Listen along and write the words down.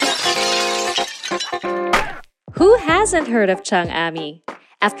hasn't heard of Chung Ami?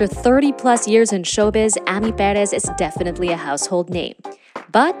 After 30 plus years in showbiz, Ami Perez is definitely a household name.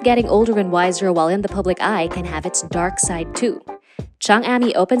 But getting older and wiser while in the public eye can have its dark side too. Chung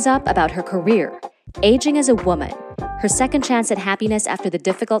Ami opens up about her career, aging as a woman, her second chance at happiness after the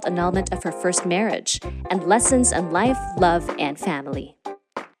difficult annulment of her first marriage, and lessons on life, love, and family.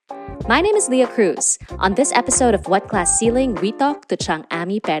 My name is Leah Cruz. On this episode of What Class Ceiling, we talk to Chung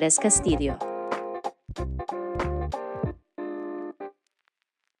Ami Perez Castillo.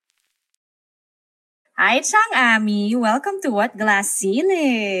 Hi, Chang Ami. Welcome to What Glass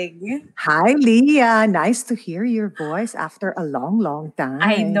Ceiling. Hi, Leah. Nice to hear your voice after a long time.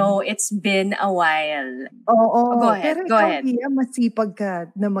 I know, it's been a while. Oo. Go ahead, Pero go ikaw, ahead. Leah, masipag ka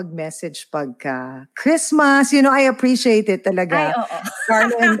na mag-message pagka Christmas. You know, I appreciate it Ay, talaga. oo.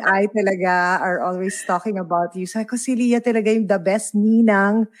 Carlo and I talaga are always talking about you. Sabi ko, si Leah talaga yung the best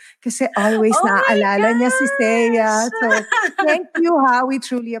ninang kasi always Oh my naaalala niya si Thea. gosh! So, thank you ha. We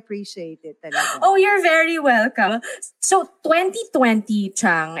truly appreciate it talaga. Oh, you're very welcome. So, 2020,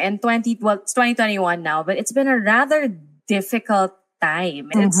 Chang, and it's 2021 now, but it's been a rather difficult time.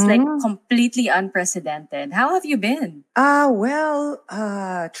 It's like completely unprecedented. How have you been?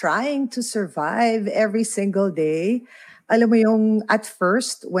 Trying to survive every single day. Alam mo yung at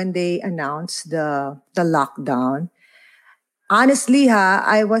first when they announced the lockdown, honestly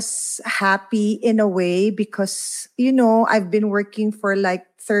I was happy in a way because, you know, I've been working for like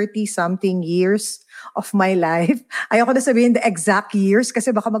 30 something years of my life. Ayoko na sabihin the exact years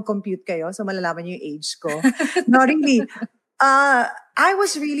kasi baka mag-compute kayo so malalaman niyo yung age ko. No, really.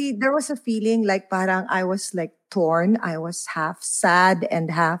 There was a feeling like parang I was like torn. I was half sad and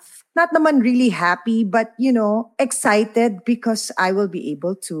half, not naman really happy, but you know, excited because I will be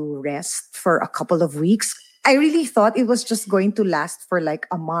able to rest for a couple of weeks. I really thought it was just going to last for like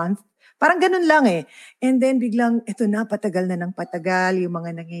a month. Parang ganun lang eh. And then biglang, eto na, patagal na ng patagal yung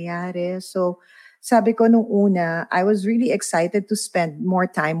mga nangyayari. So, sabi ko nung una, I was really excited to spend more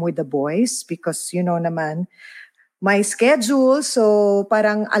time with the boys because, you know naman, my schedule, so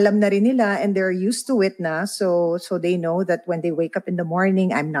parang alam na rin nila and they're used to it na. So they know that when they wake up in the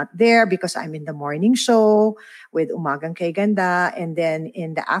morning, I'm not there because I'm in the morning show with Umagang Kay Ganda. And then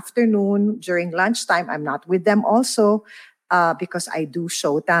in the afternoon, during lunchtime, I'm not with them also because I do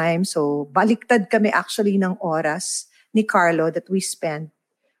showtime. So baliktad kami actually ng oras ni Carlo that we spend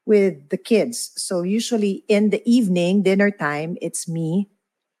with the kids. So usually in the evening, dinner time, it's me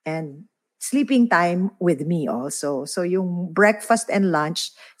and sleeping time with me also. So yung breakfast and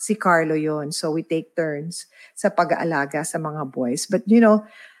lunch, si Carlo yun. So we take turns sa pag-aalaga sa mga boys. But you know,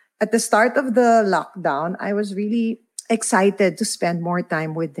 at the start of the lockdown, I was really excited to spend more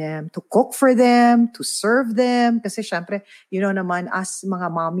time with them, to cook for them, to serve them. Kasi syempre, you know naman, as mga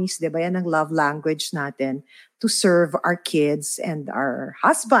mommies, di ba yan ang love language natin, to serve our kids and our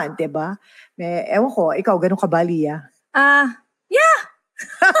husband, di ba? Ewan ko, ikaw, ganun ka ba, Leah? Yeah.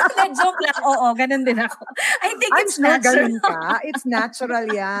 Joke lang. Oo, ganun din ako. I think I'm it's sure natural. ganun ka. It's natural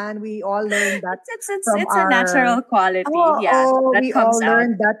yan. We all learned that It's from a natural quality. That we comes all out.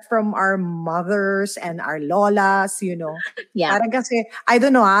 learned that from our mothers and our lolas, you know. Yeah. Parang kasi, I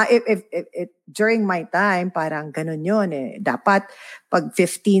don't know if during my time, parang ganun yun eh. Dapat, pag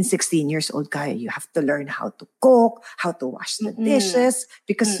 15, 16 years old ka, you have to learn how to cook, how to wash the dishes,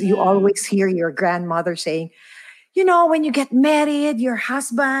 because you always hear your grandmother saying, you know, when you get married, your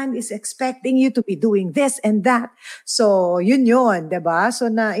husband is expecting you to be doing this and that. So, yun, diba? So,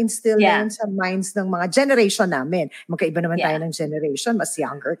 na-instill na yun sa minds ng mga generation namin. Magkaiba naman tayo ng generation. Mas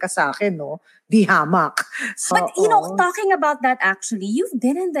younger ka sa akin, no? Di hamak. So, but, you know, talking about that actually, you've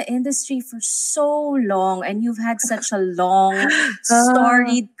been in the industry for so long and you've had such a long,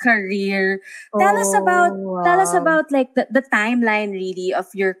 storied career. Tell us about like the timeline really of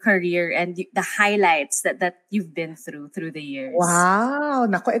your career and the highlights that you've been through the years. Wow!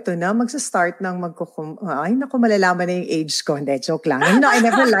 Nako, ito na. Magsa-start ng Ay, nako, malalaman na yung age ko. Hindi, joke lang. You know, I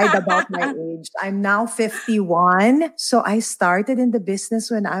never lied about my age. I'm now 51. So I started in the business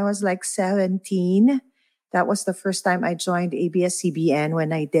when I was like 17. That was the first time I joined ABS-CBN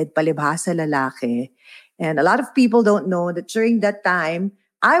when I did Palibhasa Lalaki. And a lot of people don't know that during that time,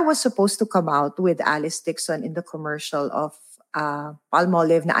 I was supposed to come out with Alice Dixon in the commercial of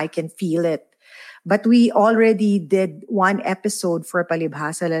Palmolive na I Can Feel It. But we already did one episode for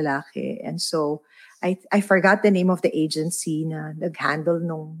Palibhasa Lalaki. And so I forgot the name of the agency na nag-handle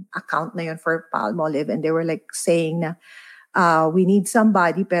nung account na yun for Palmolive. And they were like saying na, we need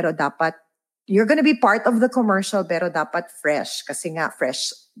somebody pero dapat, you're gonna be part of the commercial pero dapat fresh. Kasi nga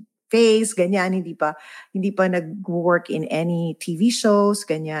fresh face, ganyan, hindi pa nag-work in any TV shows,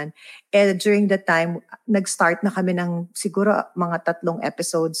 ganyan. And during that time, nag-start na kami ng siguro mga 3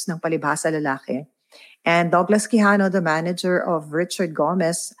 episodes ng Palibhasa Lalaki. And Douglas Quijano, the manager of Richard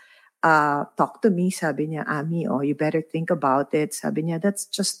Gomez, talked to me. Sabi niya, Ami, you better think about it. Sabi niya, that's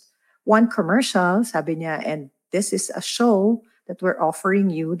just one commercial. Sabi niya, and this is a show that we're offering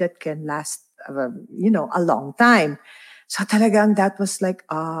you that can last, a long time. So talagang that was like,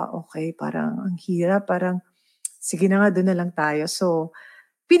 okay, parang ang hirap, parang sige na nga, doon na lang tayo. So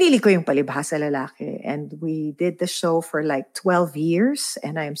pinili ko yung Palibhasa Lalaki, and we did the show for like 12 years,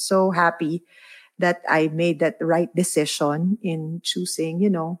 and I'm so happy that I made that right decision in choosing,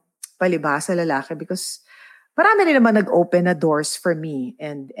 Palibhasa Lalaki, because marami rin naman nag-open na doors for me,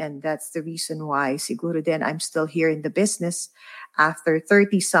 and that's the reason why siguro then I'm still here in the business after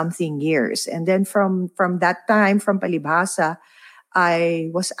 30-something years. And then from that time, from Palibhasa,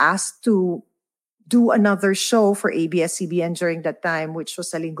 I was asked to do another show for ABS-CBN during that time, which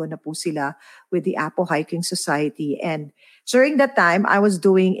was Sa Linggo na po sila with the Apo Hiking Society. And during that time, I was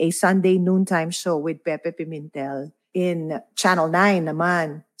doing a Sunday noontime show with Pepe Pimentel in Channel 9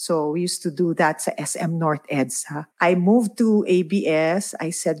 naman. So we used to do that sa SM North EDSA. I moved to ABS.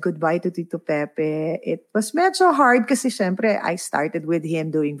 I said goodbye to Tito Pepe. It was medyo hard kasi syempre I started with him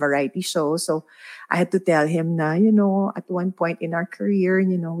doing variety shows. So I had to tell him na, at one point in our career,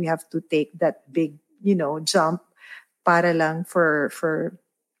 we have to take that big, jump para lang for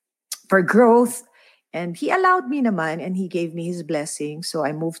growth. And he allowed me naman, and he gave me his blessing. So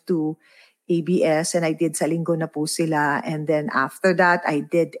I moved to ABS, and I did Sa Linggo na po sila. And then after that, I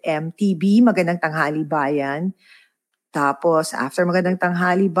did MTB, Magandang Tanghali Bayan. Tapos after Magandang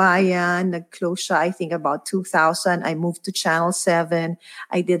Tanghali Bayan, nag-close siya, I think about 2000. I moved to Channel 7.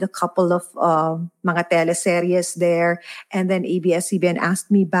 I did a couple of mga teleseries there. And then ABS-CBN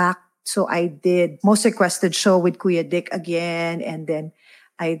asked me back. So I did Most Requested Show with Kuya Dick again. And then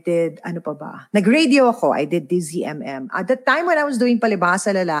I did, ano pa ba? Nag-radio ako. I did DZMM. At the time when I was doing Palibhasa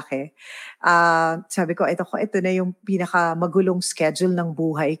Lalaki, sabi ko, ito na yung pinaka-magulong schedule ng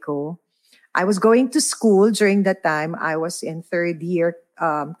buhay ko. I was going to school during that time. I was in third year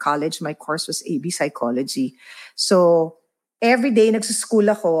college. My course was AB Psychology. So every day nagsuschool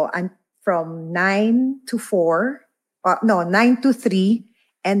ako from 9 to 4. 9 to 3.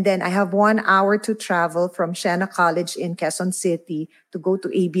 And then I have 1 hour to travel from Siena College in Quezon City to go to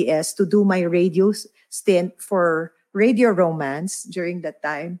ABS to do my radio stint for Radio Romance during that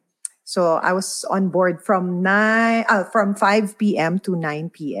time. So I was on board from 5 p.m. to 9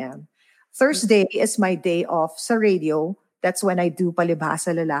 p.m. Thursday is my day off sa radio. That's when I do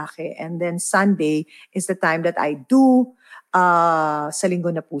Palibhasa Lalaki. And then Sunday is the time that I do Sa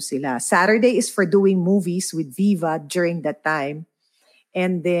Linggo na po sila. Saturday is for doing movies with Viva during that time.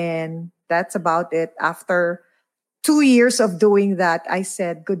 And then that's about it. After 2 years of doing that, I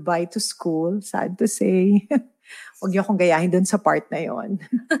said goodbye to school. Sad to say. Huwag niyo akong gayahin dun sa part na yon.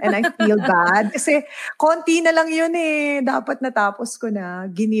 And I feel bad. Kasi konti na lang yun eh. Dapat natapos ko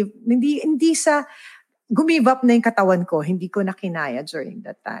na. Hindi sa gumive up na yung katawan ko. Hindi ko na kinaya during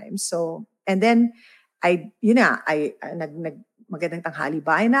that time. So, and then, Magandang Tanghali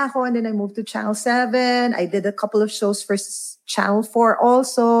Bayan na ako, and then I moved to Channel 7. I did a couple of shows for Channel 4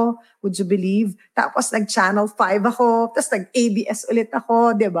 also, would you believe? Tapos nag-Channel 5 ako, tapos nag-ABS ulit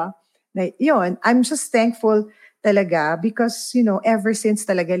ako, di ba? Yun, I'm just thankful talaga because, ever since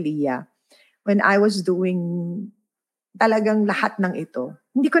talaga, Leah, when I was doing talagang lahat ng ito,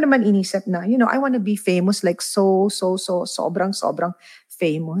 hindi ko naman inisip na, I want to be famous like sobrang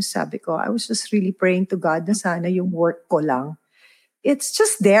famous. Sabi ko, I was just really praying to God na sana yung work ko lang. It's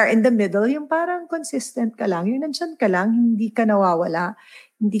just there in the middle, yung parang consistent ka lang, yung nandyan ka lang, hindi ka nawawala,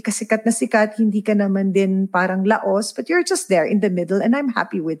 hindi ka sikat na sikat, hindi ka naman din parang laos, but you're just there in the middle, and I'm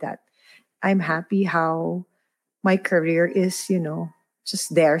happy with that. I'm happy how my career is,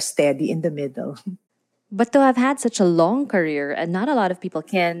 just there steady in the middle. But to have had such a long career, and not a lot of people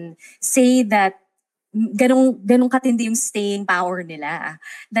Can say that ganong katindi yung staying power nila,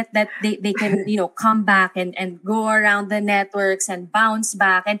 that they can come back and go around the networks and bounce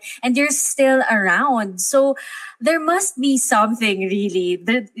back and you're still around, so there must be something really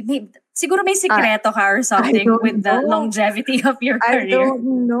siguro may sikreto ka or something with the longevity of your career. I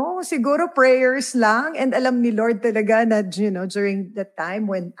don't know, siguro prayers lang, and alam ni Lord talaga na during the time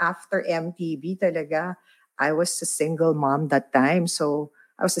when after MTV talaga I was a single mom that time, so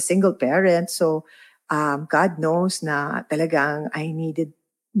I was a single parent, so God knows na talagang I needed,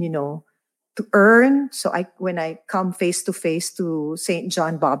 to earn. So when I come face to face to St.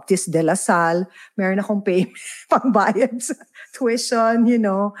 John Baptist de La Salle, meron akong payment pangbayad sa tuition,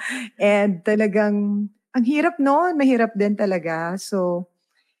 and talagang ang hirap noon, mahirap din talaga. So,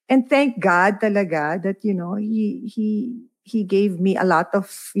 and thank God talaga that, he gave me a lot of,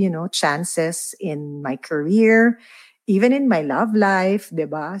 chances in my career, even in my love life,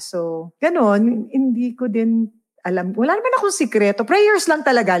 'di ba? So, ganon, hindi ko din alam. Wala naman akong sikreto. Prayers lang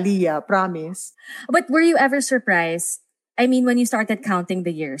talaga, Leah, promise. But were you ever surprised? I mean, when you started counting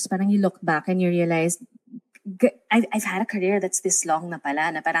the years, parang you looked back and you realized, I've had a career that's this long na pala,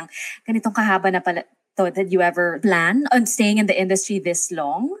 na parang ganitong kahaba na pala. So, did you ever plan on staying in the industry this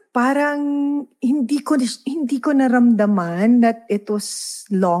long? Parang hindi ko naramdaman that it was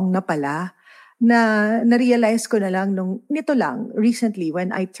long na pala. Na-realize ko na lang nito lang, recently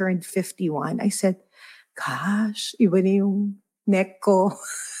when I turned 51, I said, gosh, iba na yung neck ko.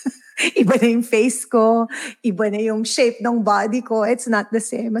 Iba na yung face ko. Iba na yung shape ng body ko. It's not the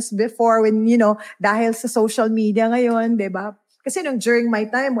same as before when, dahil sa social media ngayon, di ba? Kasi during my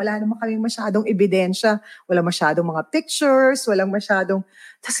time, wala naman kaming masyadong ebidensya. Wala masyadong mga pictures. Walang masyadong...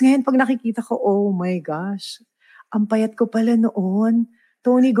 Tapos ngayon, pag nakikita ko, oh my gosh, ang payat ko pala noon.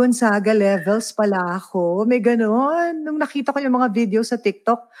 Tony Gonzaga levels pala ako. May ganon. Nung nakita ko yung mga video sa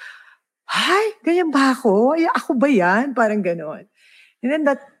TikTok, ay, ganyan ba ako? Ay, ako ba yan? Parang ganon. And then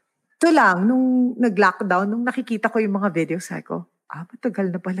ito lang, nung nag-lockdown, nung nakikita ko yung mga videos, sabi ko,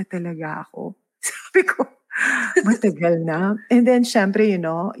 matagal na pala talaga ako. Sabi ko, matagal na. And then, syempre,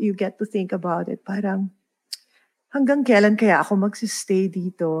 you get to think about it. Parang, hanggang kailan kaya ako magsistay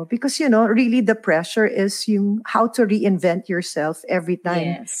dito? Because, really the pressure is how to reinvent yourself every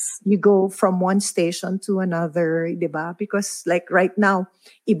time you go from one station to another, di ba? Because like right now,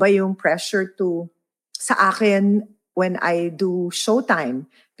 iba yung pressure sa akin when I do Showtime.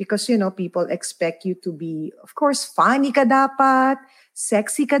 Because, people expect you to be, of course, funny ka dapat,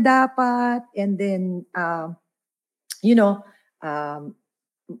 sexy ka dapat, and then,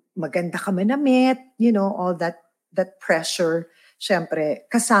 maganda ka manamit, all that pressure, syempre,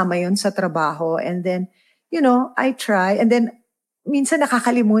 kasama yun sa trabaho. And then, I try. And then, minsan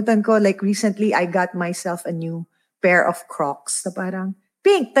nakakalimutan ko, like recently, I got myself a new pair of Crocs na parang,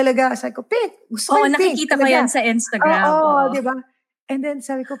 pink talaga. Sabi ko, pink. Gusto ko yung pink. Nakikita ko yan sa Instagram. Oo, di ba? And then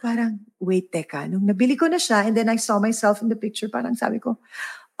sabi ko parang, wait, teka. Nung nabili ko na siya, and then I saw myself in the picture, parang sabi ko,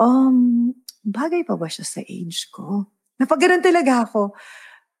 bagay pa ba siya sa age ko? Napaganoon talaga ako.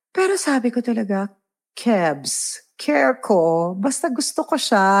 Pero sabi ko talaga, Kebs, care ko, basta gusto ko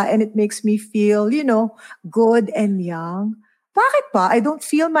siya and it makes me feel, good and young. Bakit pa? I don't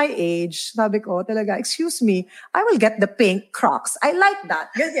feel my age. Sabi ko talaga, excuse me, I will get the pink Crocs. I like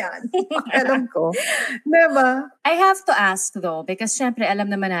that. Ganyan. Alam ko. Diba? I have to ask though, because syempre alam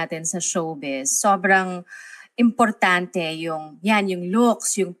naman natin sa showbiz, sobrang importante yung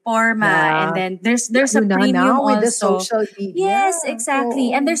looks, yung forma, and then there's a premium with also. The social media. Yes,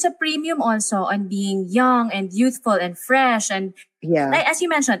 exactly. And there's a premium also on being young and youthful and fresh and like, as you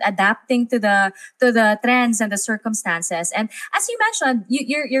mentioned, adapting to the trends and the circumstances. And as you mentioned,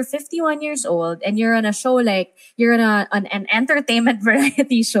 you're 51 years old and you're on a show like you're on an entertainment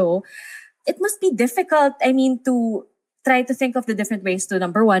variety show. It must be difficult, to try to think of the different ways to,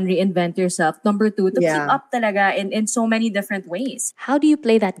 number one, reinvent yourself. Number two, to keep up talaga in so many different ways. How do you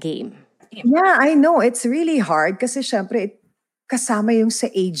play that game? Yeah, I know. It's really hard kasi syempre, kasama yung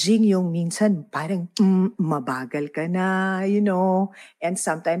sa aging, yung minsan parang mabagal ka na, and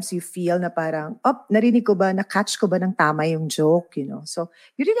sometimes you feel na parang, narinig ko ba, na-catch ko ba ng tama yung joke, So,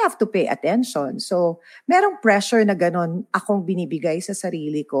 you really have to pay attention. So, merong pressure na ganon akong binibigay sa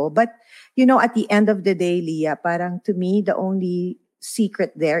sarili ko. But, at the end of the day, Leah, parang to me, the only secret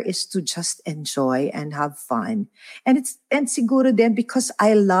there is to just enjoy and have fun. And siguro din because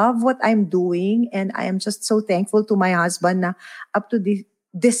I love what I'm doing and I am just so thankful to my husband na up to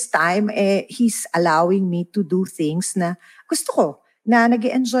this time, he's allowing me to do things na gusto ko, na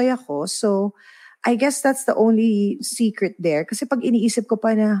nag-enjoy ako. So, I guess that's the only secret there. Kasi pag iniisip ko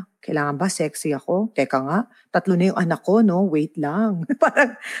pa na, kailangan ba sexy ako? Teka nga, 3 na yung anak ko, no? Wait lang.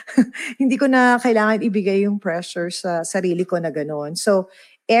 Parang, hindi ko na kailangan ibigay yung pressure sa sarili ko na gano'n. So,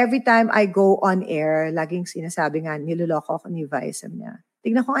 every time I go on air, laging sinasabi nga, niloloko ako ni Vice. Sabi niya,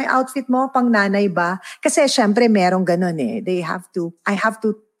 tignan ko ang outfit mo, pang nanay ba? Kasi syempre merong gano'n eh. I have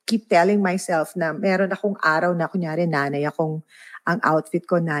to keep telling myself na meron akong araw na kunyari nanay akong ang outfit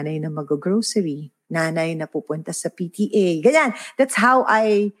ko, nanay na mag-grocery, nanay na pupunta sa PTA. Ganyan. That's how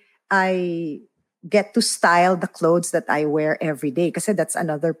I get to style the clothes that I wear every day. Kasi that's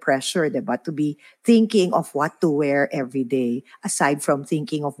another pressure, diba? To be thinking of what to wear every day, aside from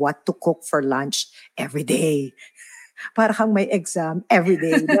thinking of what to cook for lunch every day. Para kang may exam every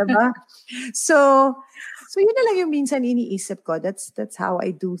day, diba? So yun na lang yung minsan iniisip ko. That's how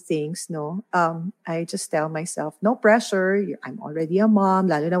I do things, no? I just tell myself, no pressure. I'm already a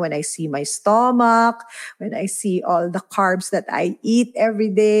mom. Lalo na when I see my stomach, when I see all the carbs that I eat every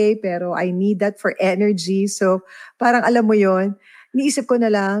day, pero I need that for energy. So parang alam mo yun, iniisip ko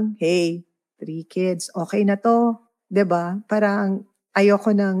na lang, hey, 3 kids, okay na to. 'Di ba? Parang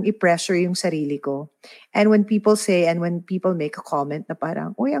ayoko nang i-pressure yung sarili ko. And when people make a comment na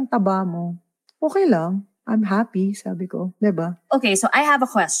parang, uy, ang taba mo, okay lang. I'm happy, sabi ko. Diba? Okay, so I have a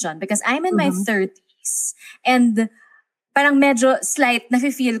question because I'm in my Mhm. 30s and parang medyo slight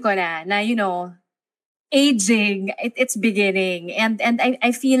nafe-feel ko na aging, it's beginning. And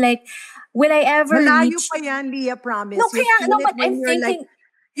I feel like, will I ever Malayo reach... pa yan, Leah, promise. No, You'll kaya, feel no, it but when I'm you're thinking...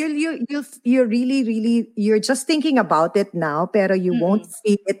 you're really, you're just thinking about it now, pero you won't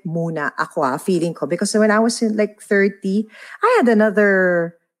feel it muna. Ako, feeling ko. Because when I was in like 30, I had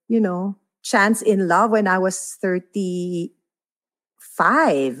another, chance in love when I was 35.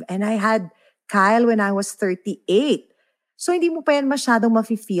 And I had Kyle when I was 38. So hindi mo pa yan masyadong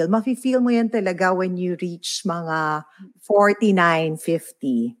mafe-feel. Mafe-feel mo yan talaga when you reach mga 49,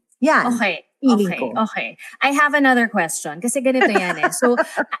 50. Yan. Okay. Feeling ko. Okay. I have another question. Kasi ganito yan eh. So,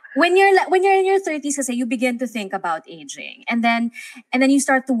 when you're in your 30s kasi, you begin to think about aging. And then you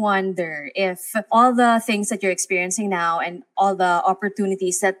start to wonder if all the things that you're experiencing now and all the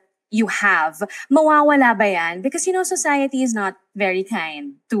opportunities that you have, mawawala ba yan? Because, society is not very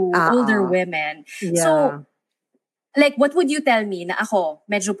kind to older women. Yeah. So, like, what would you tell me na ako,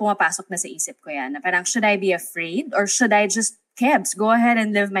 medyo pumapasok na sa isip ko yan, na parang, should I be afraid or should I just, Kebs, go ahead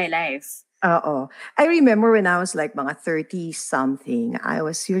and live my life? I remember when I was like mga 30-something, I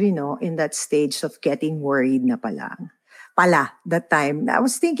was, in that stage of getting worried na that time. I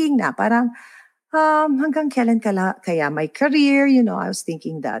was thinking na parang, hanggang kailan kaya my career, I was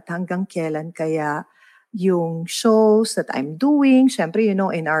thinking that hanggang kailan kaya yung shows that I'm doing. Syempre, in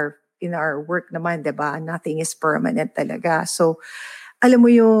our work naman, diba, nothing is permanent talaga. So, alam mo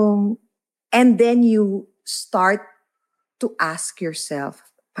yung, and then you start to ask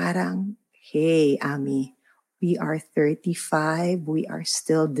yourself, parang, hey, Ami, we are 35, we are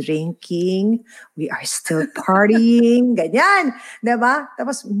still drinking, we are still partying, ganyan, diba?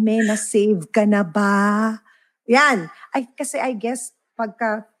 Tapos, may na-save ka na ba? Yan. Kasi I guess,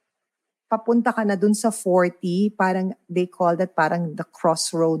 pagka papunta ka na dun sa 40, parang they call that parang the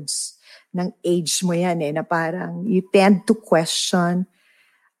crossroads ng age mo yan na parang you tend to question,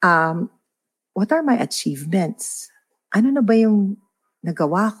 what are my achievements? Ano na ba yung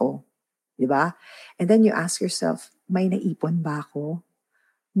nagawa ko? Diba? And then you ask yourself, may naipon ba ako?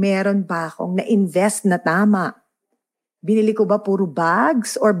 Meron ba akong na-invest na tama? Binili ko ba puro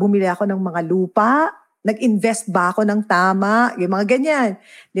bags? Or bumili ako ng mga lupa? Nag-invest ba ako ng tama? Yung mga ganyan.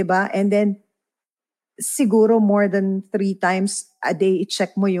 Diba? And then, siguro more than 3 times a day,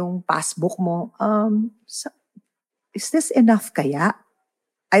 i-check mo yung passbook mo. Is this enough kaya?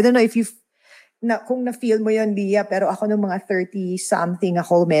 I don't know if kung na-feel mo yon, Leah, pero ako nung mga 30-something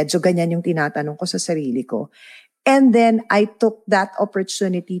ako, medyo ganyan yung tinatanong ko sa sarili ko. And then, I took that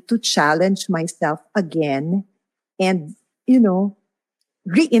opportunity to challenge myself again and,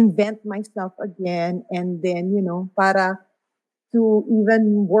 reinvent myself again. And then, para to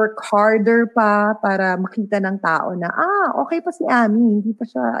even work harder pa para makita ng tao na, okay pa si Ami, hindi pa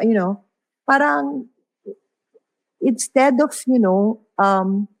siya, parang, instead of,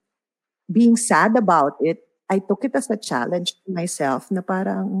 being sad about it, I took it as a challenge to myself na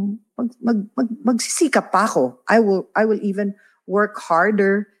parang magsisikap pa ako. I will even work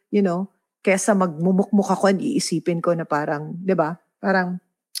harder, kesa magmumukmuk ako and iisipin ko na parang, 'di ba? Parang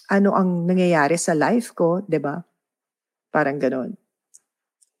ano ang nangyayari sa life ko, 'di ba? Parang ganoon.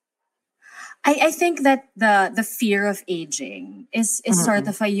 I think that the fear of aging is sort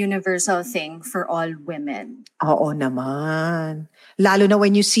of a universal thing for all women. Oo naman. Lalo na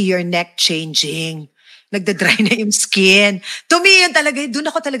when you see your neck changing. Nagda-dry na yung skin. To me, yun talaga, doon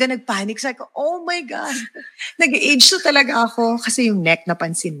ako talaga nagpanic. Sabi ko, oh my God. Nag-age na talaga ako kasi yung neck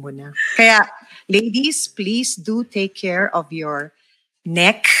napansin mo na. Kaya, ladies, please do take care of your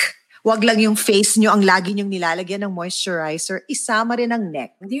neck. Wag lang yung face nyo ang lagi nyong nilalagyan ng moisturizer. Isama rin ang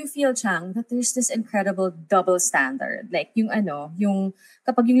neck. Do you feel, Chang, that there's this incredible double standard? Like yung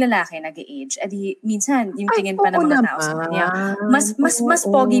kapag yung lalaki nag-age, edi minsan yung tingin pa ng mga tao sa kanya, mas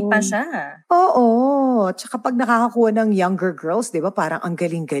pogi pa siya. Oo. Tsaka pag nakakakuha ng younger girls, di ba, parang ang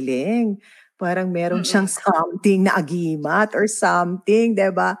galing-galing. Parang meron siyang something na agimat or something,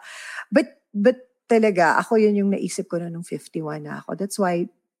 diba? But talaga, ako yun yung naisip ko na nung 51 na ako. That's why,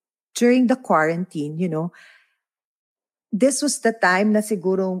 during the quarantine, this was the time na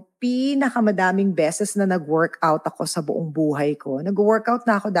siguro pinakamadaming beses na nag-workout ako sa buong buhay ko. Nag-workout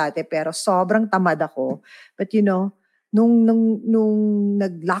na ako dati pero sobrang tamad ako. But nung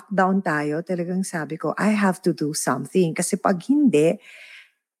nag-lockdown tayo, talagang sabi ko, I have to do something. Kasi pag hindi,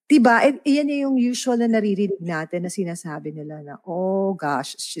 diba, iyan yung usual na naririnig natin na sinasabi nila na, oh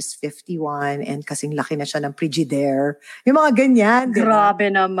gosh, she's 51 and kasing laki na siya ng Frigidaire. Yung mga ganyan, diba?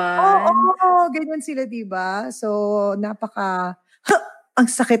 Grabe naman. Oo, ganyan sila, diba? So, ang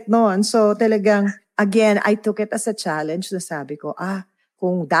sakit nun. So, talagang, again, I took it as a challenge na sabi ko,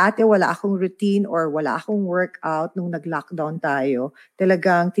 kung dati wala akong routine or wala akong workout nung nag-lockdown tayo,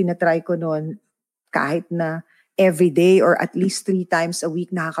 talagang tinatry ko nun kahit na every day or at least 3 times a week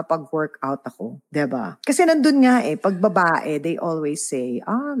nakakapag-workout ako. Diba? Kasi nandun nga pag babae, they always say,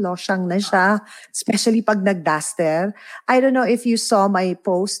 losyang na siya. Especially pag nag-duster. I don't know if you saw my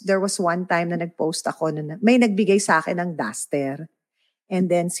post. There was one time na nag-post ako na may nagbigay sa akin ng duster. And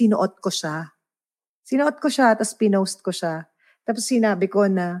then, sinuot ko siya. Tapos pinost ko siya. Tapos sinabi ko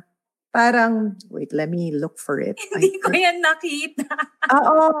na, parang, wait, let me look for it. Hindi ko yan nakita.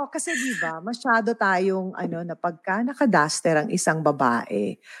 Oo, kasi diba, masyado tayong na pagka naka-duster ang isang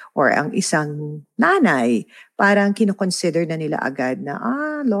babae or ang isang nanay, parang kinoconsider na nila agad na,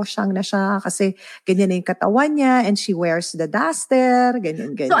 losyang na siya kasi ganyan na yung katawan niya and she wears the duster,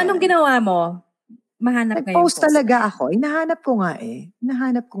 ganyan. So, anong ginawa mo? Mahanap ngayon Nag-post talaga ako. Hinahanap ko nga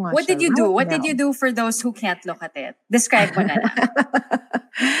What siya did you do? right What did now. you do for those who can't look at it? Describe mo na lang.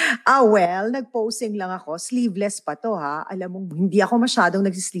 Well, nag-posing lang ako. Sleeveless pa to ha. Alam mo, hindi ako masyadong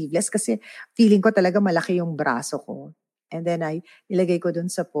nag-sleeveless kasi feeling ko talaga malaki yung braso ko. And then nilagay ko dun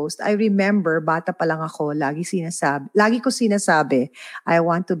sa post. I remember, bata pa lang ako, lagi ko sinasabi, I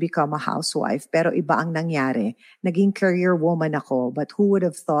want to become a housewife. Pero iba ang nangyari. Naging career woman ako. But who would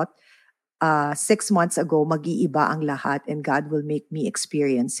have thought 6 months ago, mag-iiba ang lahat and God will make me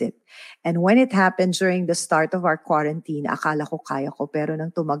experience it. And when it happened during the start of our quarantine, akala ko kaya ko, pero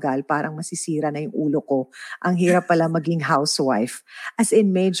nang tumagal, parang masisira na yung ulo ko. Ang hirap pala maging housewife. As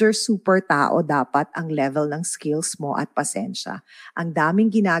in, major super tao dapat ang level ng skills mo at pasensya. Ang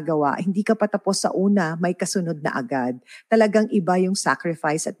daming ginagawa, hindi ka pa tapos sa una, may kasunod na agad. Talagang iba yung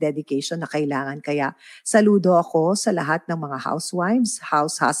sacrifice at dedication na kailangan. Kaya saludo ako sa lahat ng mga housewives,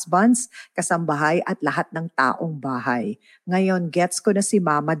 house husbands, kasambahay at lahat ng taong bahay. Ngayon, gets ko na si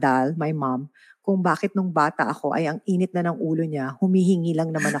Mama Dal, my mom, kung bakit nung bata ako ay ang init na ng ulo niya, humihingi lang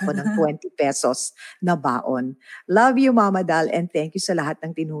naman ako ng 20 pesos na baon. Love you, Mama Dal, and thank you sa lahat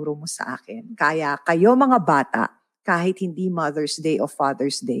ng tinuro mo sa akin. Kaya kayo mga bata, kahit hindi Mother's Day o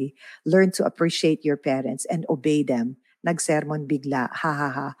Father's Day, learn to appreciate your parents and obey them. Nag-sermon bigla. Ha ha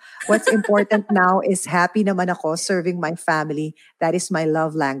ha. What's important now is happy naman ako serving my family. That is my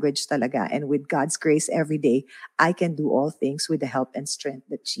love language talaga. And with God's grace every day, I can do all things with the help and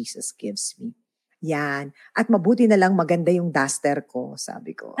strength that Jesus gives me. Yan. At mabuti na lang maganda yung duster ko,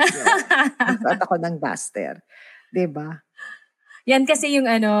 sabi ko. Nagsuot ako ng duster. Diba? Yan kasi yung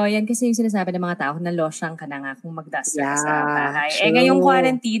sinasabi ng mga tao na losyang ka na nga kung mag-duster ka sa bahay. True. Ngayong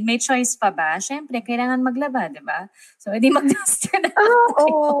quarantine, may choice pa ba? Siyempre, kailangan maglaba, di ba? So, edi mag-duster na.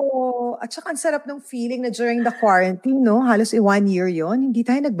 At saka ang sarap ng feeling na during the quarantine, no? Halos 1 year yon, hindi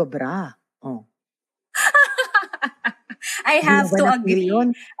tayo nagbabra. Oh. I have to agree.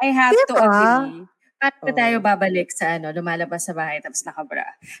 Paano tayo babalik sa lumalabas sa bahay tapos nakabra?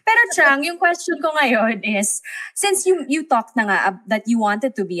 Pero Chang, yung question ko ngayon is, since you talked na nga that you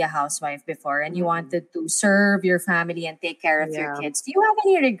wanted to be a housewife before and you wanted to serve your family and take care of your kids, do you have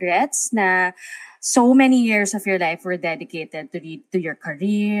any regrets na so many years of your life were dedicated to your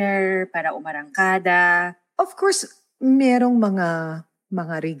career, para umarangkada? Of course, merong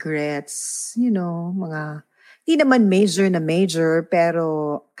mga regrets, mga hindi naman major,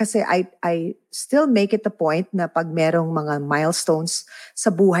 pero kasi I still make it a point na pag merong mga milestones sa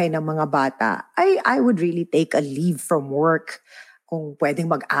buhay ng mga bata, I would really take a leave from work. Kung pwedeng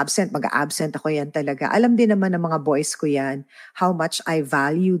mag-absent ako yan talaga. Alam din naman ng mga boys ko yan, how much I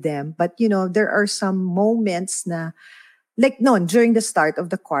value them. But there are some moments na, like noon, during the start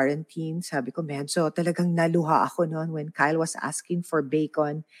of the quarantine, sabi ko, medyo talagang naluha ako noon when Kyle was asking for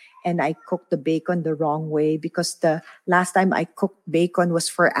bacon and I cooked the bacon the wrong way because the last time I cooked bacon was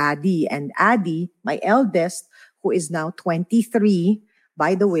for Addie. And Addie, my eldest, who is now 23,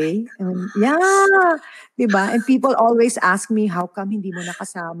 by the way. Yeah, diba? And people always ask me, how come hindi mo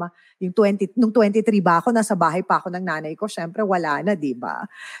nakasama? Nung 23 ba ako, nasa bahay pa ako ng nanay ko, syempre wala na, diba?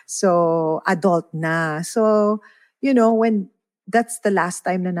 So, adult na. So, when that's the last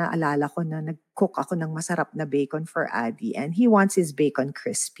time na naalala ko na nag-cook ako ng masarap na bacon for Adi, and he wants his bacon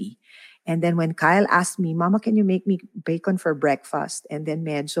crispy. And then when Kyle asked me, Mama, can you make me bacon for breakfast? And then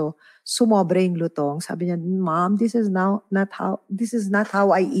medyo sumobra yung lutong. Sabi niya, Mom, this is not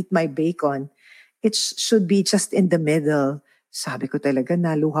how I eat my bacon. It should be just in the middle. Sabi ko talaga,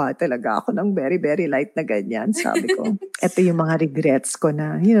 naluha talaga ako ng very, very light na ganyan. Sabi ko, eto yung mga regrets ko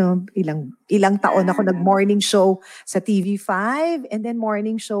na, ilang taon ako nag-morning show sa TV5 and then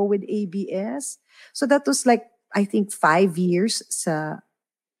morning show with ABS. So that was like, I think 5 years sa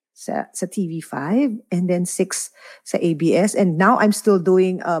TV5 and then 6 sa ABS. And now I'm still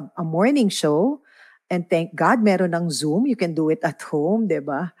doing a morning show. And thank God, meron ng Zoom. You can do it at home,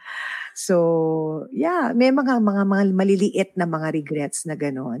 diba? So, yeah, may mga maliliit na mga regrets na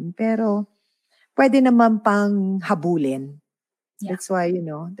ganon. Pero, pwede naman pang habulin. Yeah. That's why,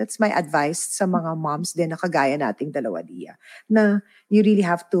 that's my advice sa mga moms din na kagaya nating dalawa, Dia, na you really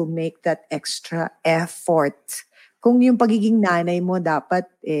have to make that extra effort. Kung yung pagiging nanay mo dapat,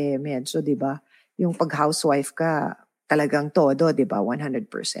 medyo, di ba, yung pag-housewife ka, talagang todo, di ba,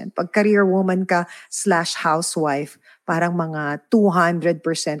 100%. Pag career woman ka /housewife, parang mga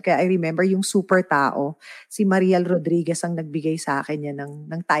 200%. Kaya I remember yung super tao, si Mariel Rodriguez ang nagbigay sa akin yan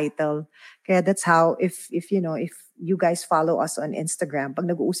ng title. Kaya that's how, if you guys follow us on Instagram, pag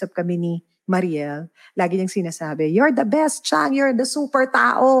nag-uusap kami ni Mariel, lagi niyang sinasabi, you're the best, Chang, you're the super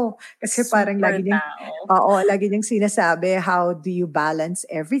tao. Kasi parang lagi niyang sinasabi, how do you balance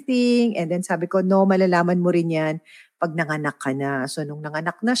everything? And then sabi ko, no, malalaman mo rin yan pag nanganak ka na. So, nung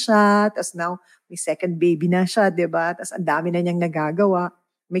nanganak na siya, tapos now, may second baby na siya, diba? Tapos ang dami na niyang nagagawa.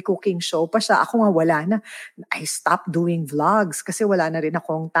 May cooking show pa siya. Ako nga, wala na. I stopped doing vlogs kasi wala na rin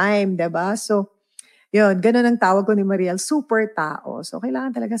akong time, diba? So, yun, ganun ang tawag ko ni Mariel, super tao. So,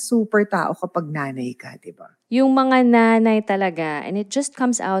 kailangan talaga super tao kapag nanay ka, di ba? Yung mga nanay talaga, and it just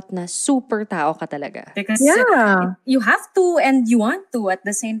comes out na super tao ka talaga. Because you have to and you want to at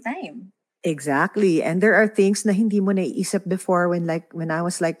the same time. Exactly. And there are things na hindi mo naiisip before when I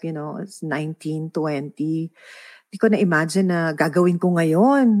was 19, 20. Di ko na imagine na gagawin ko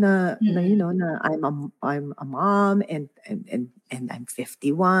ngayon na I'm a mom and I'm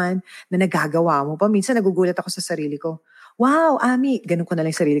 51 na nagagawa mo pa. Minsan nagugulat ako sa sarili ko. Wow, Ami, ganun ko na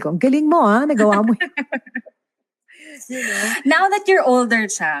lang sarili ko. Ang galing mo nagawa mo. Now that you're older,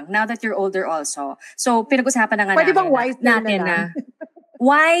 Chang, now that you're older also, so pinag-usapan na nga pwede bang wiser natin na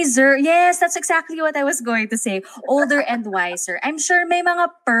wiser. Yes, that's exactly what I was going to say. Older and wiser. I'm sure may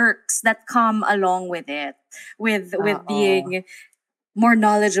mga perks that come along with it. With being more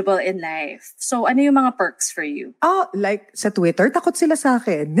knowledgeable in life. So, ano yung mga perks for you? Like sa Twitter, takot sila sa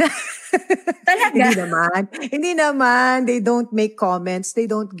akin. Talaga? Hindi naman. They don't make comments. They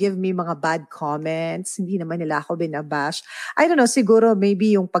don't give me mga bad comments. Hindi naman nila ako binabash. I don't know, siguro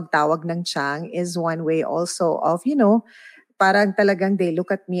maybe yung pagtawag ng Chang is one way also of, parang talagang they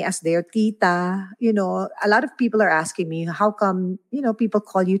look at me as their tita. A lot of people are asking me, how come, people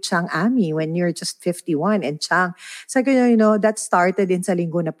call you Chang Ami when you're just 51 and Chang? So, that started in sa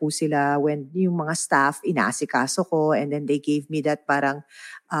linggo na po sila when yung mga staff inaasikaso ko and then they gave me that parang,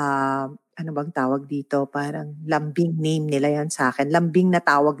 ano bang tawag dito? Parang lambing name nila yon sa akin. Lambing na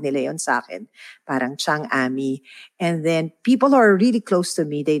tawag nila yon sa akin. Parang Chang Ami. And then people who are really close to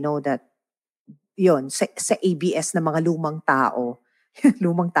me, they know that yun, sa ABS na mga lumang tao.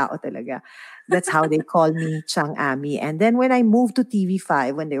 Lumang tao talaga. That's how they call me, Chang Ami. And then when I moved to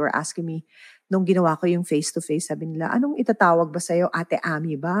TV5, when they were asking me, nung ginawa ko yung face-to-face, sabi nila, anong itatawag ba sa'yo? Ate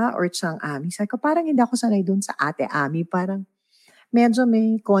Ami ba? Or Chang Ami? Sabi ko, parang hindi ako sanay dun sa Ate Ami. Parang medyo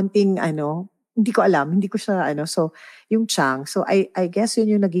may konting, hindi ko alam. Hindi ko siya, so yung Chang. So I guess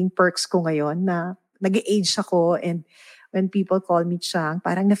yun yung naging perks ko ngayon na nag-age ako and when people call me Chang,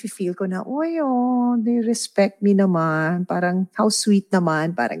 parang nafe-feel ko na, they respect me naman. Parang how sweet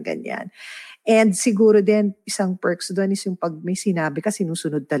naman, parang ganyan. And siguro din, isang perks doon is yung pag may sinabi ka,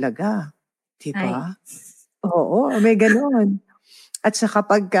 sinusunod talaga. Diba? Oo, may ganon. At saka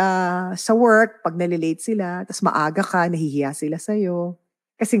pag sa work, pag nalilate sila, tas maaga ka, nahihiya sila sa'yo.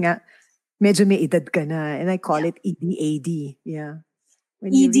 Kasi nga, medyo may edad ka na. And I call it EDAD. Yeah.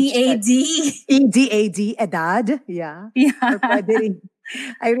 EDAD. EDAD, edad. Yeah. Or pwede rin.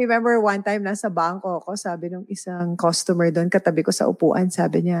 I remember one time nasa bangko ako, sabi nung isang customer doon, katabi ko sa upuan,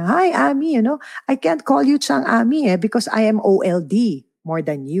 sabi niya, hi, Ami, I can't call you Chang Ami because I am OLD more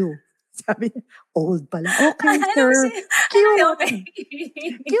than you. Sabi niya, old pala. Okay, Alam mo sir. si, Cute. okay.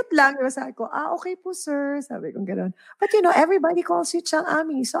 Cute lang. Diba? Sabi ko, okay po, sir. Sabi ko, gano'n. But everybody calls you Chang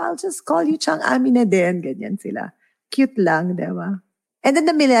Ami. So I'll just call you Chang Ami na din. Ganyan sila. Cute lang, diba? And then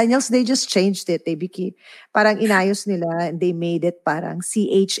the millennials, they just changed it. They became, parang inayos nila, and they made it parang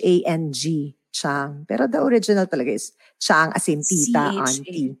C-H-A-N-G, Chang. Pero the original talaga is Chang as in tita,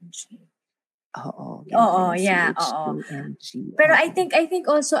 auntie. C-H-A-N-G. Oo. Oo, yeah, oo. C-H-A-N-G. Pero I think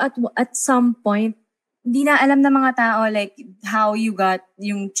also at some point, di na alam ng mga tao like how you got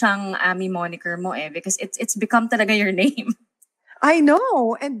yung Chang Ami moniker mo because it's become talaga your name. I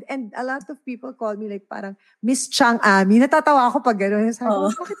know. And a lot of people call me like parang Miss Chang Ami. Natatawa ako pag gano'n. Sabi ko,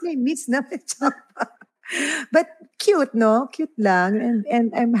 bakit may Miss na may Chang pa? But cute, no? Cute lang.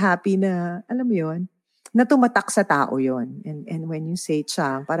 And I'm happy na, alam mo yun, na tumatak sa tao yon. And when you say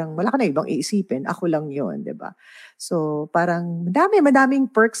Chang, parang wala ka na ibang iisipin. Ako lang yon, di ba? So parang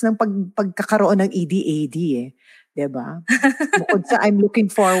madaming perks ng pagkakaroon ng ED-AD di ba? Bukod sa I'm looking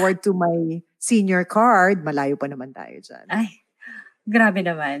forward to my senior card, malayo pa naman tayo dyan. Ay, grabe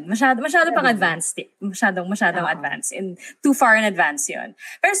naman. Masyado pang advanced. Masyadong advanced. And too far in advance yun.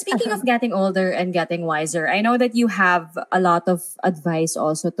 Pero speaking of getting older and getting wiser, I know that you have a lot of advice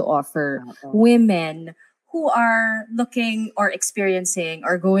also to offer women who are looking or experiencing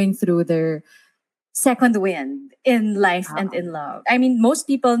or going through their second wind in life and in love. I mean, most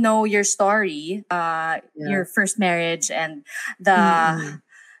people know your story, your first marriage and the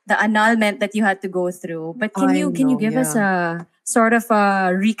annulment that you had to go through. But can you give us a sort of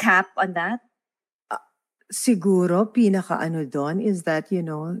a recap on that? Siguro, pinaka-ano doon is that,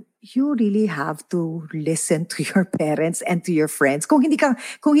 you really have to listen to your parents and to your friends. Kung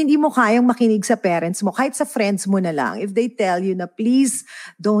hindi mo kayang makinig sa parents mo, kahit sa friends mo na lang, if they tell you na please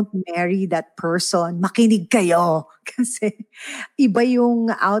don't marry that person, makinig kayo. Kasi iba yung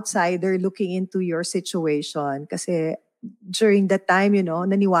outsider looking into your situation. Kasi during that time,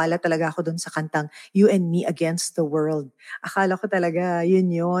 naniwala talaga ako dun sa kantang You and Me Against the World. Akala ko talaga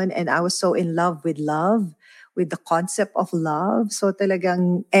yun. And I was so in love, with the concept of love. So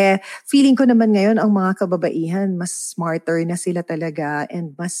talagang, feeling ko naman ngayon ang mga kababaihan, mas smarter na sila talaga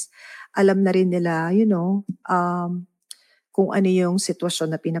and mas alam na rin nila, kung ano yung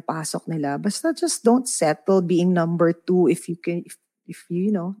sitwasyon na pinapasok nila. Basta just don't settle being number 2 if you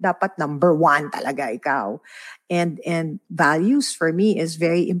dapat number 1 talaga ikaw. And values for me is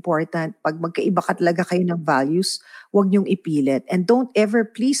very important. Pag magkaiba ka talaga kayo ng values, huwag niyong ipilit. And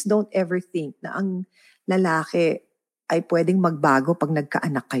please don't ever think na ang lalaki ay pwedeng magbago pag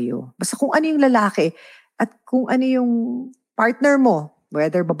nagkaanak kayo. Basta kung ano yung lalaki at kung ano yung partner mo,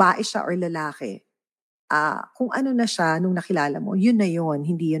 whether babae siya or lalaki, kung ano na siya nung nakilala mo, yun na yun.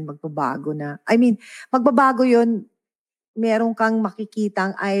 Hindi yun magbabago na. I mean, magbabago yun, meron kang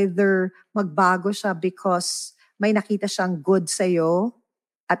makikitang either magbago siya because may nakita siyang good sa'yo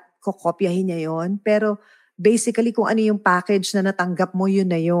at kokopyahin niya yun. Pero basically, kung ano yung package na natanggap mo, yun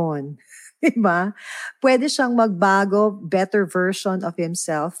na yun. Diba? Pwede siyang magbago, better version of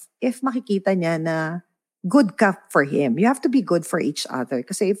himself if makikita niya na good ka for him. You have to be good for each other.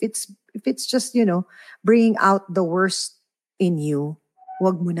 Kasi if it's just, bringing out the worst in you,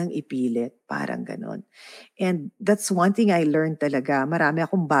 wag mo nang ipilit. Parang ganon. And that's one thing I learned talaga. Marami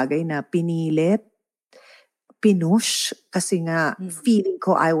akong bagay na pinilit, pinush, kasi nga feeling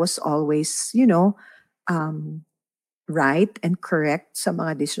ko I was always, right and correct sa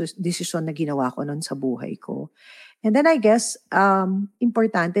mga desisyon na ginawa ko noon sa buhay ko. And then I guess,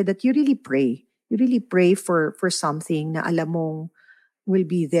 importante that you really pray. You really pray for something na alam mong will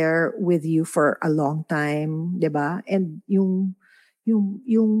be there with you for a long time, 'di ba? And yung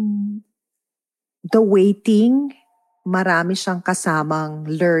the waiting, marami siyang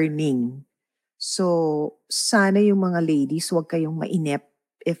kasamang learning. So, sana yung mga ladies, huwag kayong mainip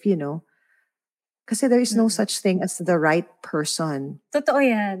if kasi there is no such thing as the right person. Totoo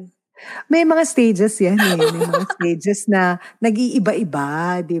yan. May mga stages yan eh. May mga stages na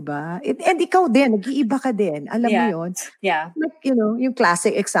nag-iiba-iba, di ba? And ikaw din, nag-iiba ka din. Alam mo yun? Yeah. Like, yung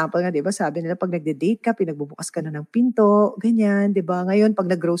classic example nga, di ba? Sabi nila, pag nagde-date ka, pinagbubukas ka na ng pinto, ganyan, di ba? Ngayon, pag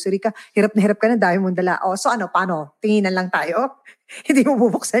nag-grocery ka, hirap ka na, dahil mong dala. Oh, so paano? Tinginan lang tayo? Hindi mo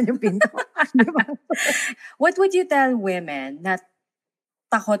bubuksan yung pinto. Di ba? What would you tell women na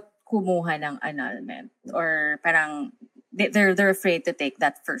takot kumuha ng annulment or parang they're afraid to take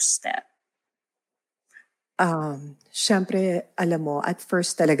that first step? Syempre, alam mo, at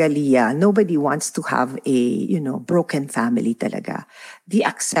first talaga, Leah, nobody wants to have a, broken family talaga. The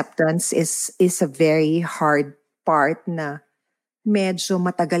acceptance is a very hard part na medyo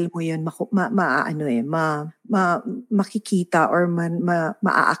matagal mo yun makikita or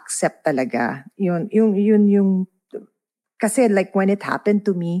ma-accept talaga. Yung kasi like when it happened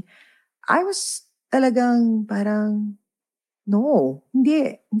to me, I was talagang parang no,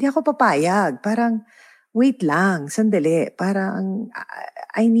 hindi ako papayag. Parang wait lang, sandali. Parang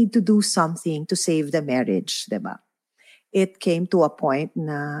I need to do something to save the marriage, 'di ba? It came to a point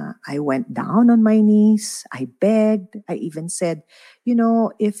na I went down on my knees, I begged, I even said,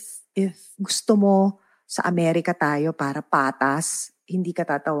 if gusto mo sa Amerika tayo para patas, hindi ka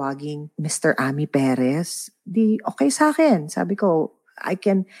tatawaging Mr. Ami Perez, di okay sa akin. Sabi ko, I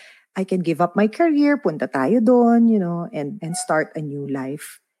can give up my career, punta tayo doon, and start a new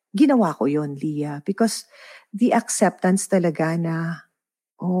life. Ginawa ko yon, Leah, because the acceptance talaga na,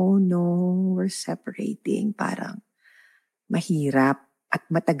 oh no, we're separating, parang mahirap at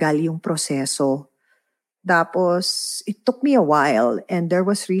matagal yung proseso. Tapos, it took me a while and there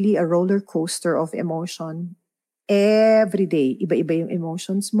was really a roller coaster of emotion. Every day, iba-iba yung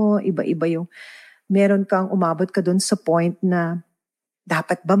emotions mo, iba-iba yung, meron kang umabot ka dun sa point na,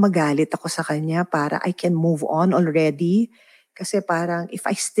 dapat ba magalit ako sa kanya para I can move on already? Kasi parang, if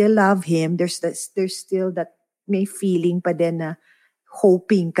I still love him, there's still that may feeling pa din na,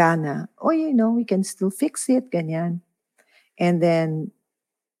 hoping ka na, we can still fix it, ganyan. And then,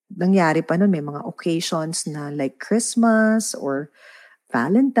 nangyari pa nun, may mga occasions na like Christmas or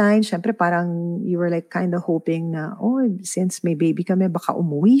Valentine. Syempre parang you were like kind of hoping na, since may baby kami, baka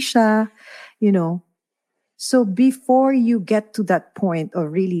umuwi siya, So before you get to that point of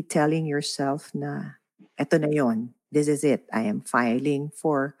really telling yourself na, eto na yon, this is it, I am filing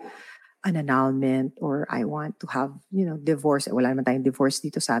for an annulment or I want to have, divorce. Wala naman tayong divorce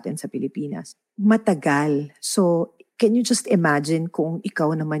dito sa atin sa Pilipinas. Matagal. So, can you just imagine kung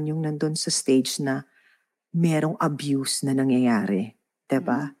ikaw naman yung nandun sa stage na merong abuse na nangyayari?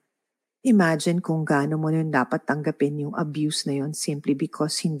 Diba? Imagine kung gaano mo yun dapat tanggapin yung abuse na yun simply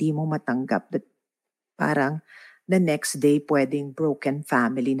because hindi mo matanggap that parang the next day pwedeng broken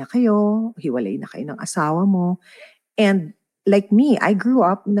family na kayo, hiwalay na kayo ng asawa mo. And like me, I grew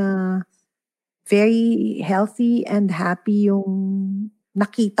up na very healthy and happy yung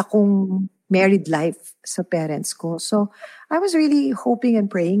nakita kong married life sa parents ko. So, I was really hoping and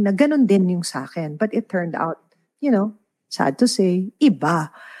praying na ganun din yung sa akin. But it turned out, sad to say,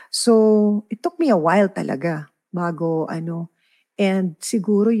 iba. So, it took me a while talaga bago and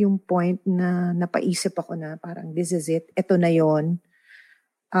siguro yung point na napaisip ako na parang this is it, eto na yon.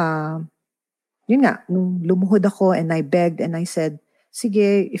 Yun nga, nung lumuhod ako and I begged and I said,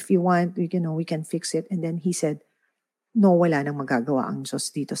 sige, if you want, we can fix it. And then he said, no, wala nang magagawa ang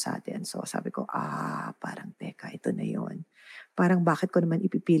Diyos dito sa atin. So sabi ko, parang teka, ito na yon. Parang bakit ko naman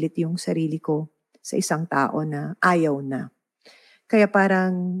ipipilit yung sarili ko sa isang tao na ayaw na. Kaya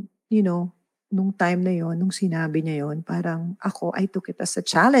parang, nung time na yon, nung sinabi niya yon, parang ako, I took it as a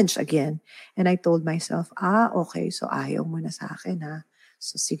challenge again. And I told myself, okay, so ayaw mo na sa akin ha.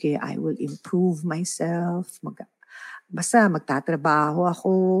 So sige, I will improve myself. Basta magtatrabaho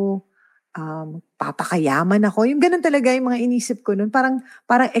ako, papakayaman ako. Yung ganun talaga yung mga inisip ko nun. Parang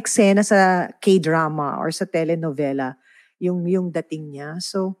eksena sa K-drama or sa telenovela yung dating niya.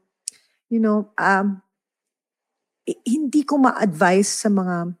 So, hindi ko ma-advise sa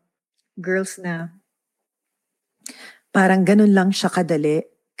mga girls na parang ganun lang siya kadali.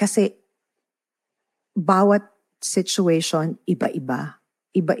 Kasi bawat situation, iba-iba.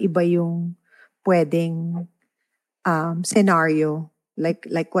 Iba-iba yung pwedeng scenario.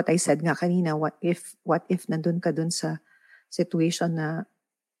 Like what I said nga kanina, what if nandun ka dun sa situation na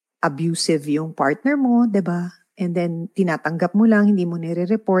abusive yung partner mo, 'di ba? And then tinatanggap mo lang, hindi mo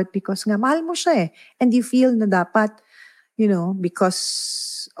nire-report because nga mahal mo siya eh. And you feel na dapat,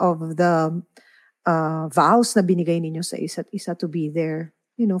 because of the vows na binigay ninyo sa isa't isa to be there,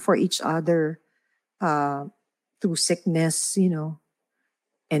 for each other through sickness,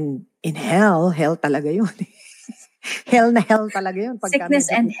 and in hell talaga yun. hell talaga yun. Sickness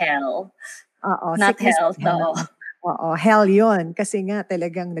and hell. Not health. Hell yun. Kasi nga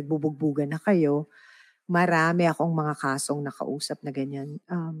talagang nagbubugbugan na kayo. Marami akong mga kasong nakausap na ganyan.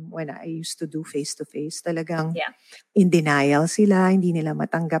 When I used to do face-to-face, talagang in denial sila, hindi nila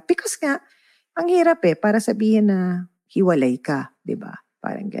matanggap. Because nga, ang hirap para sabihin na hiwalay ka, di ba?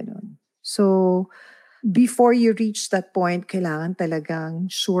 Parang ganun. So, before you reach that point, kailangan talagang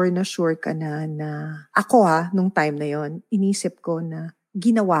sure ka na ako nung time na yon, inisip ko na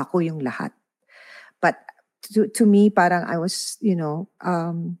ginawa ko yung lahat. But to me, parang I was,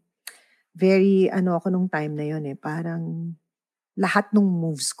 very, ako nung time na yon parang lahat ng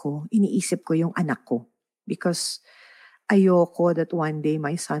moves ko, iniisip ko yung anak ko. Because ayoko that one day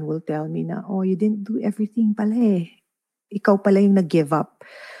my son will tell me na, oh, you didn't do everything pala eh. Ikaw pala yung nag-give up.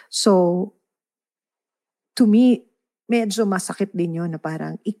 So, to me, medyo masakit din yun na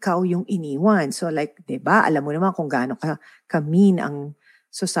parang ikaw yung iniwan. So like, 'di ba? Alam mo naman kung gaano ka-mean ang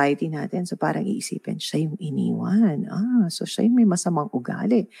society natin. So parang iisipin, siya yung iniwan. So siya yung may masamang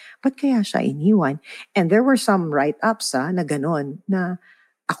ugali. Ba't kaya siya iniwan? And there were some write-ups na ganon, na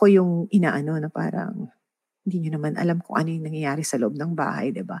ako yung inaano na parang, hindi nyo naman alam kung ano yung nangyayari sa loob ng bahay,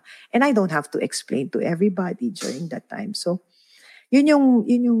 'di ba? And I don't have to explain to everybody during that time. So, yun yung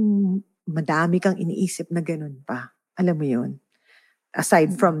madami kang iniisip na ganun pa. Alam mo yun?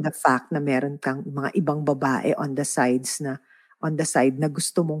 Aside from the fact na meron kang mga ibang babae on the side na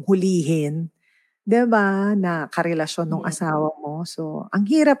gusto mong hulihin, 'di ba? Na karelasyon ng asawa mo. So, ang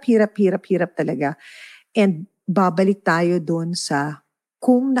hirap talaga. And babalik tayo doon sa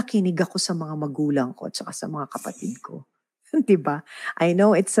kung nakinig ako sa mga magulang ko at saka sa mga kapatid ko. 'Di ba? I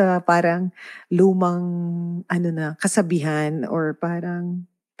know it's parang lumang kasabihan or parang,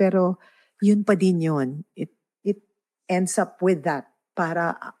 pero yun pa din yun. It ends up with that.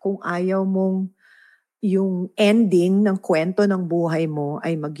 Para kung ayaw mong yung ending ng kwento ng buhay mo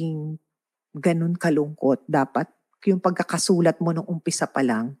ay maging ganun kalungkot, dapat yung pagkakasulat mo nung umpisa pa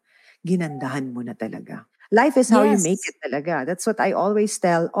lang, ginandahan mo na talaga. Life is how you make it talaga. That's what I always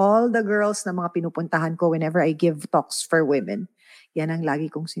tell all the girls na mga pinupuntahan ko whenever I give talks for women. Yan ang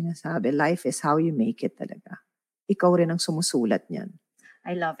lagi kong sinasabi. Life is how you make it talaga. Ikaw rin ang sumusulat niyan.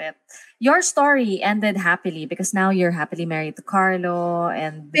 I love it. Your story ended happily because now you're happily married to Carlo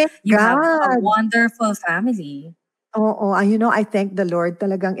and you have a wonderful family. Oo, I thank the Lord.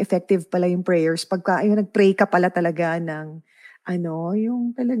 Talagang effective pala yung prayers. Pagka nag-pray ka pala talaga ng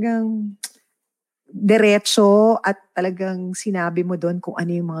yung talagang diretso at talagang sinabi mo doon kung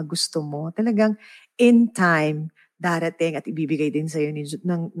ano yung mga gusto mo. Talagang in time, darating at ibibigay din sa'yo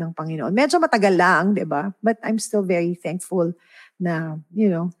ng Panginoon. Medyo matagal lang, di ba? But I'm still very thankful na,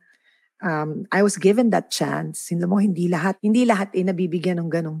 I was given that chance. Hindi lahat nabibigyan ng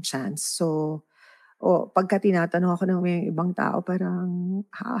ganong chance. So, pagka tinatanong ako ng mga ibang tao, parang,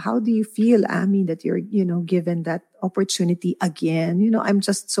 how do you feel, Ami, that you're, given that opportunity again? I'm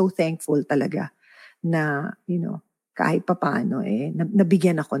just so thankful talaga na, kahit papaano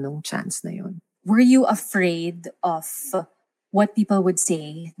nabigyan ako ng chance na yun. Were you afraid of what people would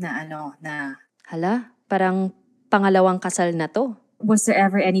say na hala, parang pangalawang kasal na to? Was there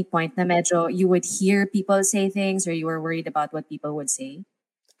ever any point na medyo you would hear people say things or you were worried about what people would say?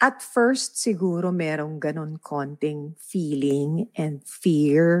 At first, siguro merong ganon konting feeling and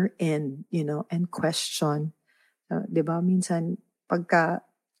fear and, and question. Di ba? Minsan, pagka,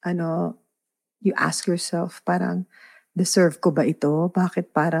 you ask yourself, parang, deserve ko ba ito? Bakit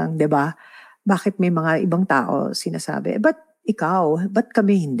parang, di ba? Bakit may mga ibang tao sinasabi, but ikaw, ba't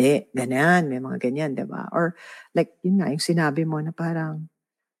kami hindi? Ganyan, may mga ganyan, di ba? Or like, yun nga, yung sinabi mo na parang,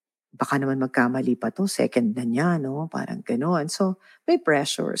 baka naman magkamali pa to, second na niya, no? Parang gano'n. So, may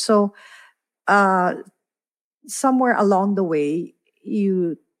pressure. So, somewhere along the way,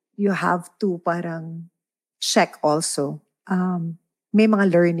 you have to parang check also. May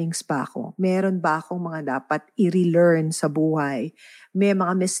mga learnings ba ako? Meron ba akong mga dapat i-relearn sa buhay? May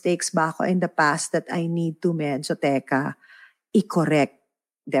mga mistakes ba ako in the past that I need to medyo i-correct,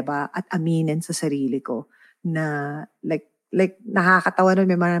 diba? At aminin sa sarili ko na like nakakatawa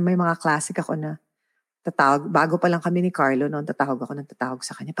nun, may mga classic ako na tatawag, bago pa lang kami ni Carlo noon, tatawag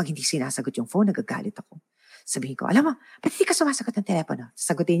sa kanya. Pag hindi sinasagot yung phone, nagagalit ako. Sabihin ko, alam mo, ba't hindi ka sumasagot ng telepono?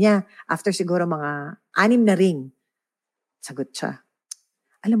 Sagutin niya, after siguro mga 6 na ring, sagot siya.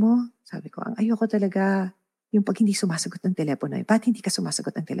 Alam mo, sabi ko, ang ayoko talaga yung pag hindi sumasagot ng telepono. Ba't hindi ka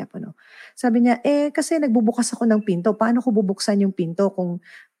sumasagot ng telepono? Sabi niya, kasi nagbubukas ako ng pinto. Paano ko bubuksan yung pinto kung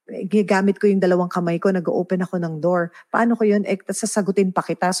gigamit ko yung 2 kamay ko, nag-open ako ng door. Paano ko yun? Sasagutin pa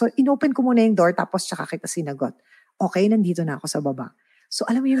kita. So, inopen ko muna yung door, tapos tsaka kita sinagot. Okay, nandito na ako sa baba. So,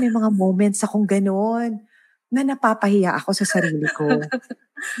 alam mo yun, may mga moments akong gano'n na napapahiya ako sa sarili ko.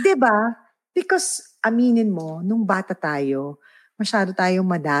 Diba? Because, aminin mo, nung bata tayo, masyado tayong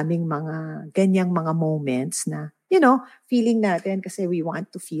madaming mga ganyang mga moments na, feeling natin kasi we want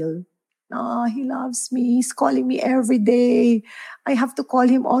to feel, he loves me. He's calling me every day. I have to call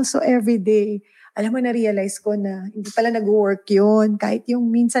him also every day. Alam mo, na-realize ko na hindi pala nag-work yun. Kahit yung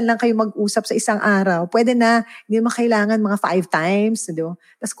minsan lang kayo mag-usap sa isang araw, pwede na, hindi mo kailangan mga 5 times.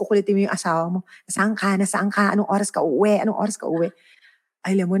 Tapos kukulitin mo yung asawa mo, nasaan ka, anong oras ka uwi.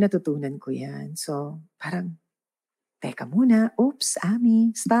 Alam mo, natutunan ko yan. So, parang, teka muna, oops,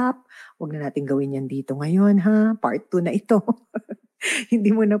 Ami, stop. Huwag na natin gawin yan dito ngayon, ha? Part 2 na ito. Hindi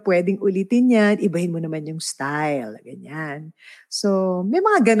mo na pwedeng ulitin yan. Ibahin mo naman yung style. Ganyan. So, may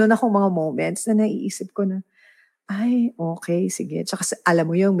mga ganun akong mga moments na naiisip ko na, ay, okay, sige. Tsaka alam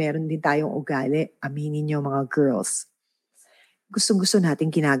mo yung meron din tayong ugali. Aminin nyo mga girls. Gustong-gusto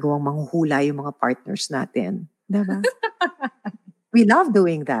natin ginagawang manghuhula yung mga partners natin. Diba? We love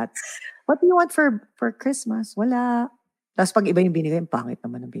doing that. What do you want for Christmas? Wala. Tapos pag iba yung binigay, pangit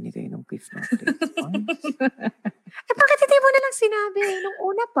naman ang binigay ng gift natin. Bakit hindi mo na lang sinabi nung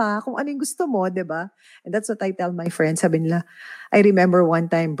una pa kung ano yung gusto mo, diba? And that's what I tell my friends. Sabi nila, I remember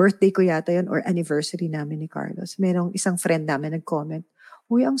one time, birthday ko yata yun or anniversary namin ni Carlos. Merong isang friend namin nag-comment,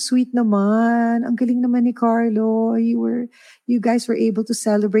 uy, ang sweet naman. Ang galing naman ni Carlo. You guys were able to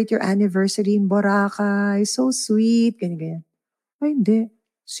celebrate your anniversary in Boracay. So sweet. Ganyan. Ay, hindi.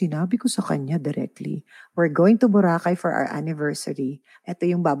 Sinabi ko sa kanya directly, we're going to Boracay for our anniversary. Ito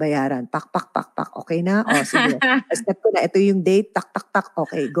yung babayaran. Pak, pak, pak, pak. Okay na? O, sige. Step ko na. Ito yung date. Tak, tak, tak.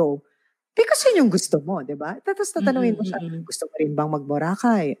 Okay, go. Because yun yung gusto mo, di ba? Tapos tatanungin mo siya, gusto mo rin bang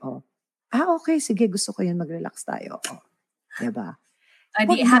mag-Boracay? O, okay, sige. Gusto ko yun. Mag-relax tayo. O, di ba?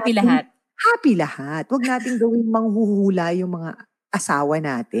 Happy lahat. Happy lahat. Huwag nating gawing manghuhula yung mga asawa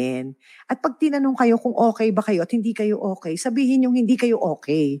natin. At pag tinanong kayo kung okay ba kayo at hindi kayo okay, sabihin yung hindi kayo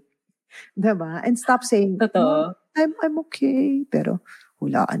okay. Diba? And stop saying, Totoo. I'm okay. Pero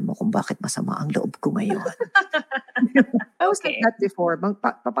hulaan mo kung bakit masama ang loob ko ngayon. I was like that before.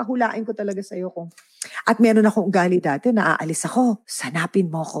 Papahulain ko talaga sa'yo kung... At meron akong ugali dati, naaalis ako. Sanapin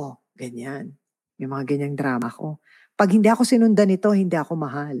mo ko. Ganyan. Yung mga ganyang drama ko. Pag hindi ako sinundan nito, hindi ako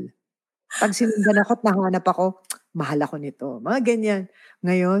mahal. Pag sinundan ako at nahanap ako, mahal ako nito. Mga ganyan.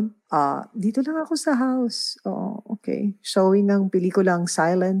 Ngayon, dito lang ako sa house. Oh, okay. Showing ang pelikulang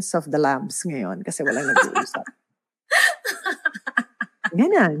Silence of the Lambs ngayon kasi walang nag-uusap.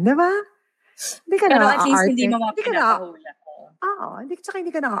 Ganyan, di ba? Hindi ka pero at least hindi mo mapinapahula.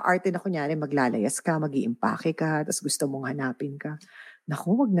 Hindi ka naka-arte na kunyari maglalayas ka, mag-iimpake ka, tapos gusto mong hanapin ka.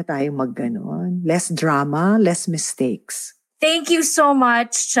 Naku, wag na tayong mag-ganon. Less drama, less mistakes. Thank you so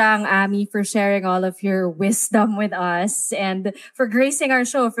much, Chang Ami, for sharing all of your wisdom with us and for gracing our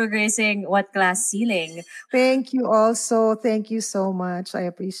show, for gracing What Class Ceiling. Thank you also. Thank you so much. I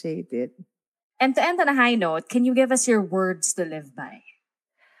appreciate it. And to end on a high note, can you give us your words to live by?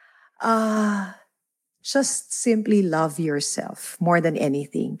 Just simply love yourself more than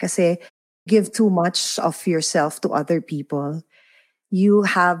anything. Kasi give too much of yourself to other people, you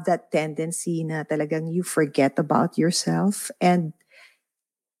have that tendency na talagang you forget about yourself. And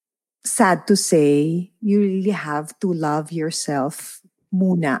sad to say, you really have to love yourself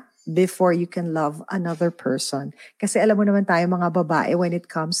muna before you can love another person. Kasi alam mo naman tayo mga babae, when it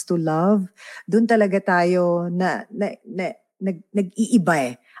comes to love, dun talaga tayo nag-iiba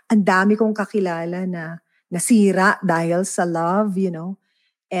eh. Ang dami kong kakilala na nasira dahil sa love,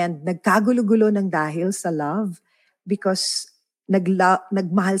 and nagkagulo-gulo ng dahil sa love because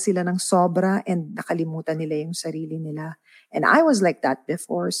nagmahal sila ng sobra and nakalimutan nila yung sarili nila. And I was like that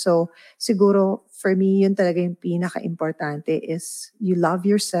before. So siguro for me, yun talaga yung pinaka-importante is you love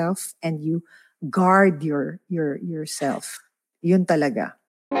yourself and you guard yourself. Yun talaga.